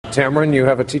Tamron, you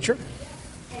have a teacher?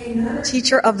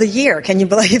 Teacher of the Year. Can you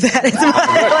believe that? It's my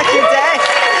lucky day.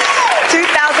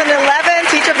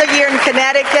 2011, Teacher of the Year in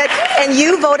Connecticut. And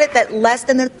you voted that less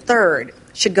than a third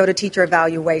should go to teacher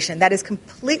evaluation. That is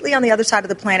completely on the other side of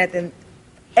the planet than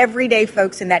everyday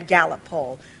folks in that Gallup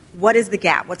poll. What is the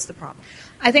gap? What's the problem?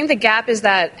 I think the gap is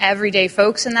that everyday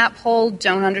folks in that poll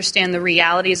don't understand the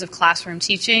realities of classroom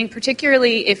teaching,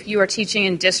 particularly if you are teaching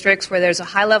in districts where there's a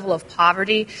high level of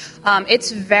poverty.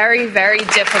 It's very, very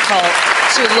difficult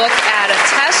to look at a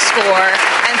test score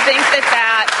and think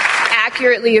that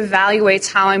accurately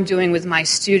evaluates how I'm doing with my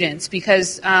students,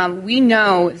 because we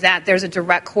know that there's a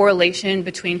direct correlation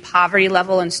between poverty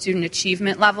level and student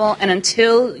achievement level, and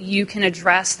until you can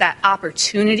address that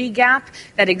opportunity gap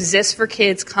that exists for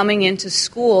kids coming into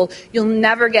school, you'll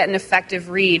never get an effective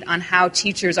read on how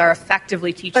teachers are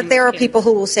effectively teaching. But there are people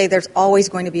who will say there's always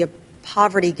going to be a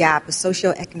poverty gap, a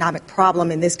socioeconomic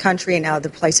problem in this country and other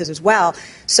places as well.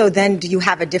 So then do you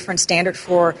have a different standard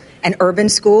for an urban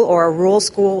school or a rural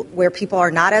school where people are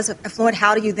not as affluent?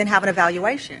 How do you then have an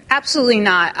evaluation? Absolutely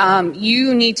not.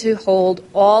 You need to hold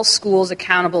all schools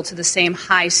accountable to the same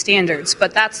high standards.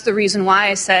 But that's the reason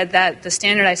why I said that the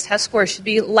standardized test score should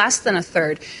be less than a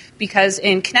third. Because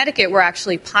in Connecticut, we're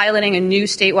actually piloting a new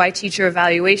statewide teacher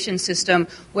evaluation system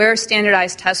where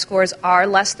standardized test scores are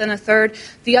less than a third.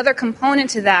 The other component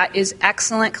to that is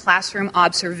excellent classroom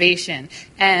observation.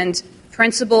 And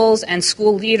principals and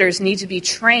school leaders need to be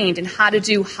trained in how to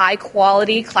do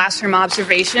high-quality classroom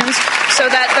observations so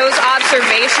that those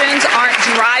observations aren't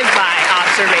drive-by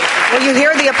observations. Well, you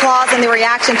hear the applause and the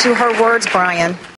reaction to her words, Brian.